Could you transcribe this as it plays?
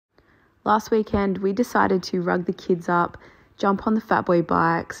Last weekend, we decided to rug the kids up, jump on the Fatboy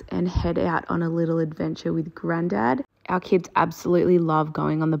Bikes and head out on a little adventure with Grandad. Our kids absolutely love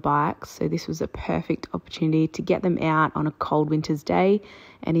going on the bikes, so this was a perfect opportunity to get them out on a cold winter's day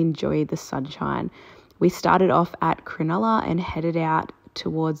and enjoy the sunshine. We started off at Cronulla and headed out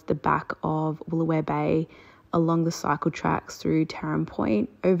towards the back of Woolooware Bay along the cycle tracks through Tarrant Point,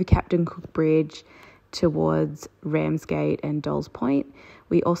 over Captain Cook Bridge towards Ramsgate and Dolls Point.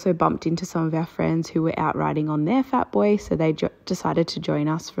 We also bumped into some of our friends who were out riding on their Fatboy, so they decided to join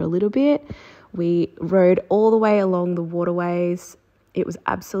us for a little bit. We rode all the way along the waterways. It was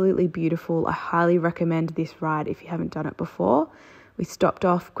absolutely beautiful. I highly recommend this ride if you haven't done it before. We stopped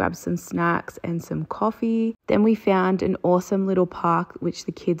off, grabbed some snacks and some coffee. Then we found an awesome little park which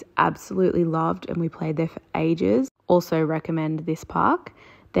the kids absolutely loved and we played there for ages. Also recommend this park.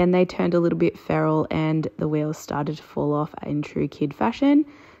 Then they turned a little bit feral and the wheels started to fall off in true kid fashion.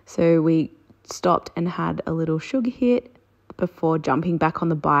 So we stopped and had a little sugar hit before jumping back on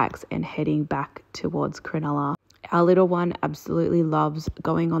the bikes and heading back towards Cronulla. Our little one absolutely loves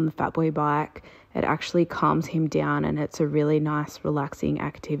going on the Fatboy bike. It actually calms him down and it's a really nice, relaxing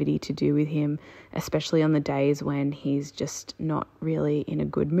activity to do with him, especially on the days when he's just not really in a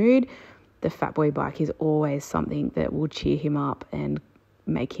good mood. The Fatboy bike is always something that will cheer him up and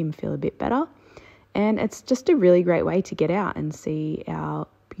make him feel a bit better. And it's just a really great way to get out and see our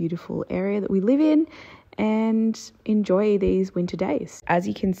beautiful area that we live in and enjoy these winter days. As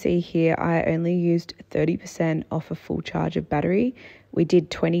you can see here, I only used 30% off a full charge of battery. We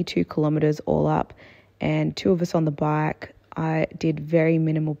did 22 kilometers all up and 2 of us on the bike. I did very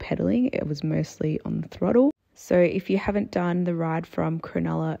minimal pedaling. It was mostly on the throttle. So if you haven't done the ride from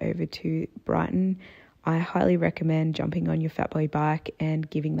Cronulla over to Brighton, I highly recommend jumping on your Fatboy bike and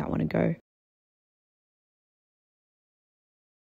giving that one a go.